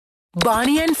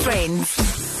Barney and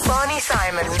Friends. Barney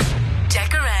Simon.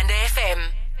 Jacaranda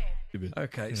FM.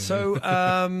 Okay, so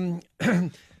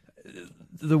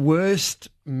the worst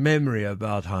memory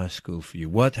about high school for you,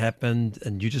 what happened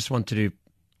and you just wanted to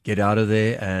get out of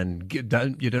there and you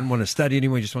don't want to study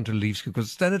anymore, you just want to leave school? Because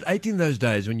standard 8 in those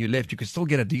days, when you left, you could still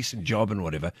get a decent job and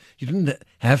whatever. You didn't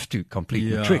have to complete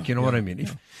the trick, you know what I mean?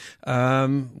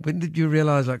 When did you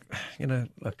realize,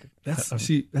 that's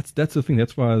the thing.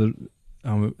 That's why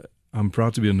I'm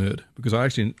proud to be a nerd, because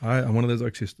I'm one of those that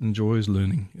actually enjoys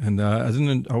learning, and I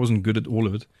wasn't good at all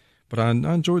of it, but I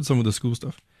enjoyed some of the school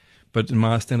stuff. But in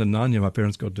my standard 9 year, my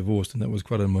parents got divorced, and that was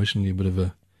quite emotionally a bit of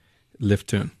a left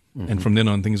turn. Mm-hmm. And from then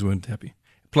on, things weren't happy.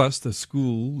 Plus, the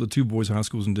two boys' high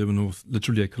schools in Durban North,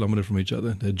 literally a kilometre from each other,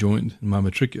 they joined in my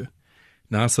matric year.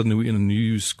 Now suddenly we're in a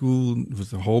new school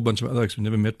with a whole bunch of other we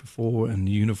never met before, and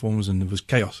new uniforms, and it was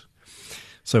chaos.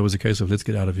 So it was a case of let's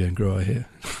get out of here and grow our hair.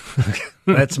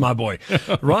 That's my boy.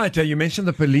 Right, you mentioned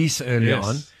the Police earlier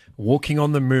on. Walking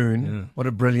on the Moon. Yeah. What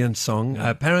a brilliant song. Yeah.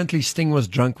 Apparently Sting was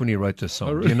drunk when he wrote this song.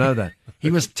 Oh, really? Do you know that?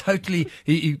 He was totally,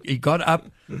 he got up.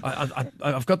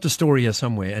 I've got the story here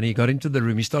somewhere, and he got into the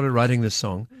room. He started writing this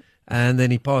song, and then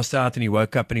he passed out, and he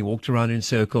woke up, and he walked around in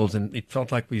circles, and it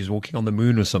felt like he was walking on the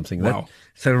moon or something. Wow.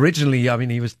 So originally,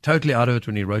 he was totally out of it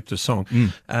when he wrote the song.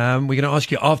 We're going to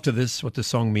ask you after this what the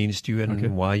song means to you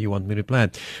and why you want me to play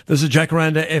it. This is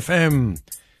Jacaranda FM.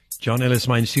 John Ellis,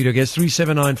 my studio guest,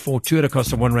 37942 at a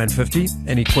cost of R1.50.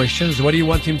 Any questions? What do you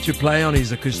want him to play on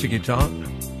his acoustic guitar?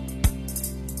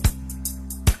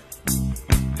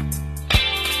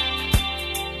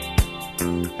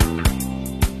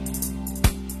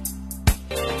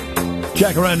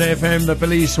 Jacaranda FM, the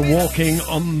Police, Walking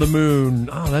on the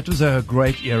Moon. Oh, that was a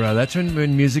great era. That's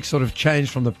when music sort of changed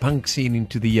from the punk scene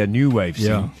into the new wave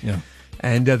scene. Yeah.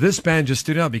 And this band just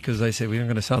stood out because they said, we're not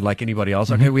going to sound like anybody else.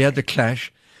 Okay, we had The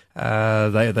Clash.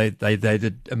 They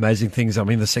did amazing things.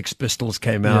 The Sex Pistols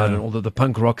came out, and all the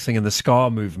punk rock thing and the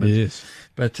ska movement. Yes.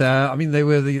 But, they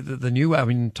were the new,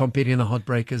 Tom Petty and the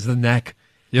Heartbreakers, the Knack.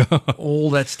 Yeah. All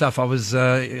that stuff. It was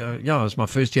my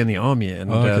first year in the army, and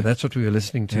that's what we were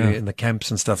listening to in the camps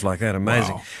and stuff like that.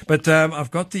 Amazing. Wow. But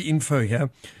I've got the info here.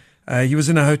 He was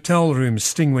in a hotel room,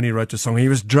 Sting, when he wrote the song. He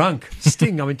was drunk.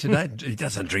 Sting, today he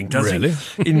doesn't drink, does really?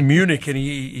 He? In Munich, and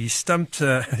he slumped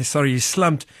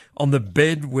on the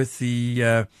bed with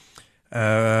the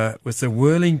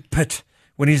whirling pit.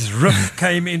 When his riff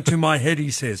came into my head,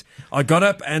 he says, I got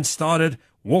up and started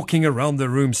walking around the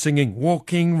room singing,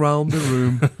 walking round the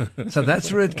room. So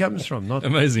that's where it comes from. Not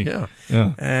amazing. Yeah.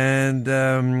 And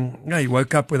he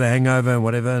woke up with a hangover and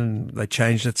whatever, and they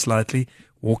changed it slightly.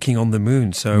 Walking on the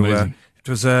Moon. So it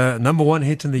was a number 1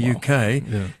 hit in the UK,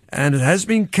 and it has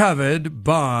been covered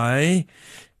by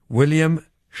William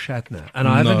Shatner. And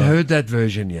I haven't heard that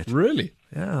version yet. Really?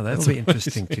 Yeah, that'll be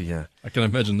interesting to hear. I can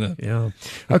imagine that. Yeah.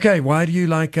 Okay, why do you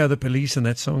like the Police and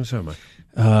that song so much?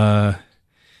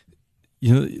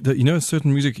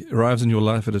 Certain music arrives in your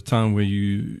life at a time where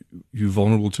you're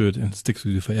vulnerable to it, and it sticks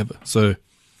with you forever. So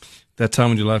that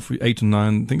time in your life, 8 and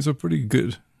 9, things are pretty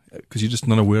good, because you're just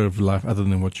not aware of life other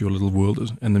than what your little world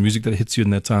is. And the music that hits you in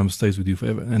that time stays with you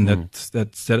forever. And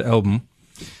that album,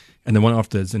 and the one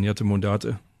after it's Zenyatta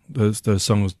Mondata, those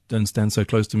songs, Don't Stand So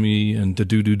Close to Me, and Da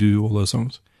Do Do Do, all those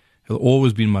songs, have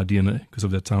always been my DNA because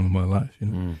of that time of my life.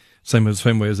 Same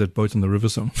way as that Boat on the River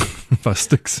song by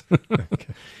Styx.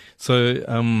 Okay. So,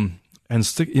 and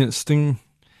Sting's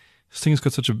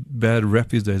got such a bad rap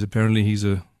these days. Apparently he's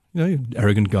a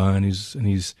arrogant guy, and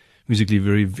he's musically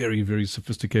very, very, very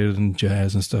sophisticated in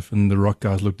jazz and stuff, and the rock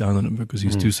guys look down on him because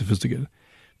he's too sophisticated.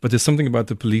 But there's something about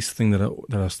the Police thing that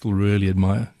I still really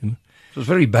admire. It was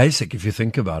very basic if you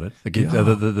think about it.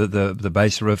 The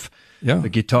bass riff, the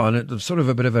guitar, and it was sort of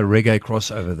a bit of a reggae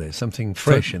crossover there. Something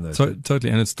fresh in those. Totally,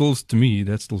 and it still, to me,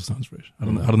 that still sounds fresh. I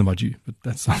don't know about you, but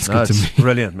that sounds good to me.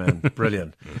 Brilliant, man,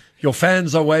 brilliant. Your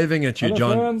fans are waving at you, Hello,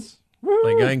 John. Fans.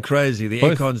 They're going crazy. The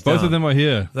aircon's down. Both of them are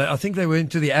here. I think they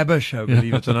went to the ABBA show,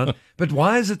 believe it or not. But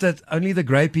why is it that only the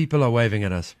grey people are waving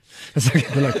at us?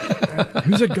 They're like,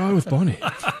 who's that guy with Barney?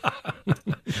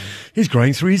 He's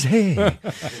growing through his hair.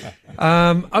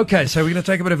 Okay, so we're going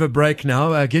to take a bit of a break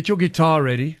now. Get your guitar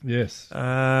ready. Yes.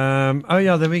 There's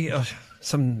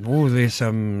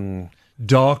some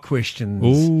dark questions.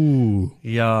 Ooh.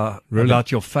 Yeah, really?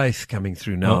 About your faith coming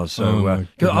through now. I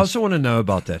also want to know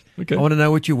about that. Okay. I want to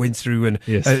know what you went through, and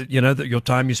your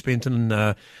time you spent in,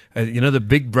 the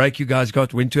big break you guys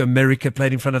got, went to America,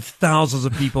 played in front of thousands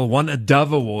of people, won a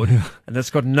Dove Award, and that's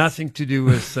got nothing to do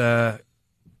with a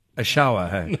shower.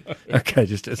 Hey? Okay,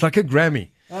 it's like a Grammy.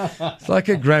 It's like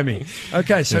a Grammy.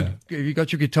 Okay, so have you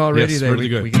got your guitar ready? Yes, there? ready to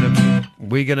go. We're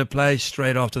We're going to play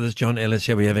straight after this. John Ellis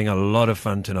here. We're having a lot of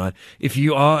fun tonight. If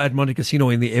you are at Monte Casino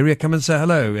in the area, come and say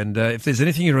hello. And if there's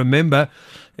anything you remember,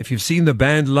 if you've seen the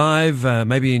band live,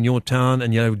 maybe in your town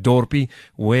and Dorpy,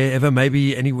 wherever,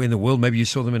 maybe anywhere in the world, maybe you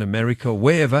saw them in America or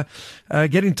wherever,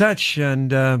 get in touch.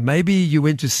 And maybe you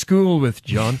went to school with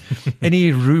John.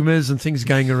 Any rumors and things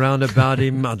going around about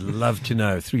him, I'd love to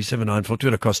know. 3794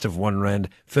 at a cost of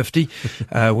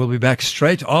R1.50. We'll be back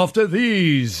straight after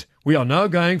these. We are now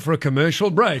going for a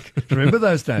commercial break. Remember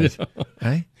those days? Yeah.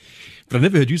 Hey? But I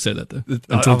never heard you say that, though.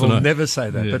 I will never say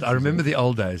that, but I remember the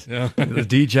old days. Yeah. The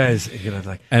DJs,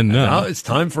 like, and now it's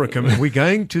time for a commercial. We're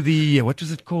going to the, what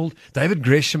was it called? David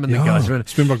Gresham and the guys.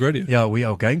 Springbok Radio. Yeah, we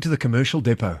are going to the commercial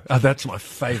depot. Oh, that's my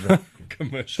favorite.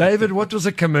 David, what was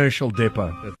a commercial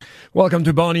depot? Welcome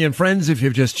to Barney and Friends. If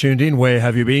you've just tuned in, where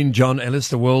have you been? John Ellis,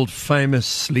 the world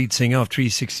famous lead singer of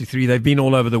 363. They've been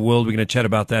all over the world. We're going to chat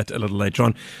about that a little later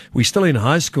on. We're still in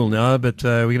high school now, but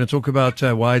we're going to talk about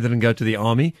why he didn't go to the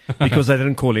army, because they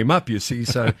didn't call him up, you see.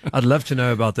 So I'd love to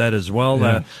know about that as well.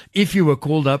 Yeah. If you were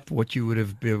called up, what you would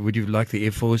have, would you like the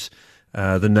Air Force,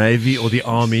 the Navy, or the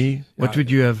Army? What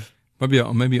would you have?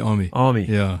 Maybe Army. Army.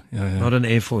 Yeah. Not an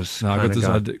Air Force. No, I got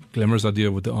this glamorous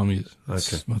idea what the Army is.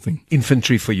 That's my thing.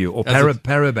 Infantry for you, or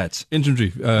parabats?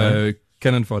 Infantry,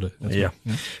 cannon fodder. Yeah.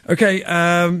 Okay,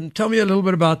 tell me a little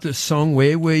bit about this song.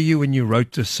 Where were you when you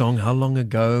wrote this song? How long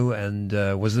ago? And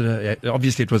was it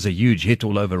obviously it was a huge hit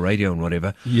all over radio and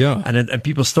whatever. Yeah. And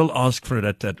people still ask for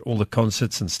it at all the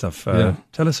concerts and stuff.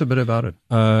 Tell us a bit about it.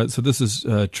 So this is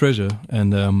Treasure,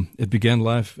 and it began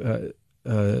life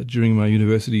during my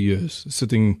university years,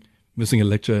 missing a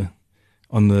lecture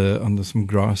on some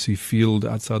grassy field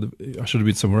outside. I should have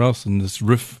been somewhere else, and this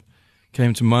riff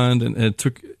came to mind, and it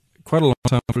took quite a long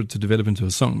time for it to develop into a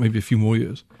song, maybe a few more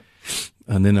years.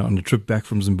 And then on the trip back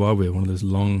from Zimbabwe, one of those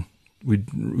long, we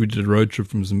did a road trip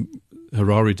from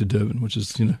Harare to Durban, which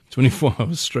is 24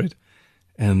 hours straight,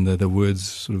 and the words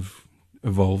sort of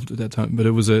evolved at that time. But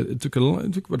it took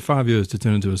about 5 years to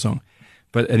turn into a song.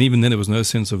 And even then, there was no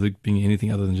sense of it being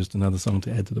anything other than just another song to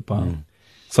add to the pile.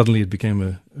 Suddenly, it became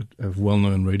a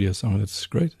well-known radio song. That's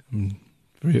great. I'm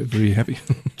very, very happy.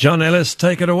 John Ellis,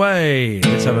 take it away.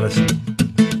 Let's have a listen.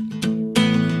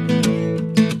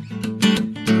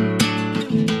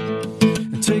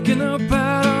 Taken up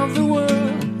out of the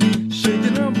world,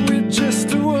 shaken up with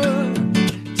just a word,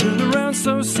 turned around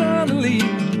so suddenly,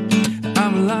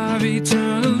 I'm alive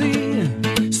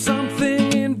eternally.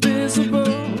 Something invisible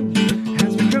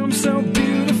has become so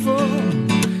beautiful.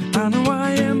 I know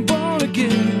I am born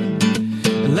again,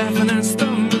 laughing and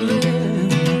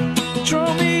stumbling.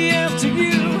 Draw me after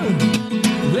you,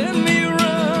 let me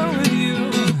run with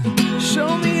you.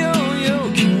 Show me all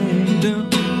your kingdom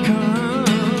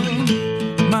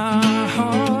come. My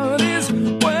heart is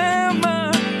where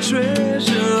my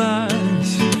treasure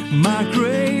lies. My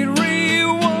great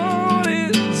reward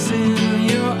is in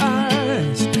your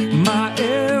eyes. My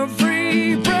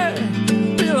every breath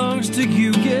belongs to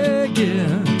you, yeah,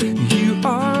 yeah. You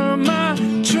are my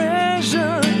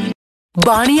treasure.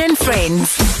 Barney and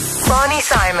Friends. Barney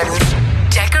Simon.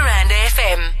 Jacaranda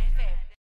FM.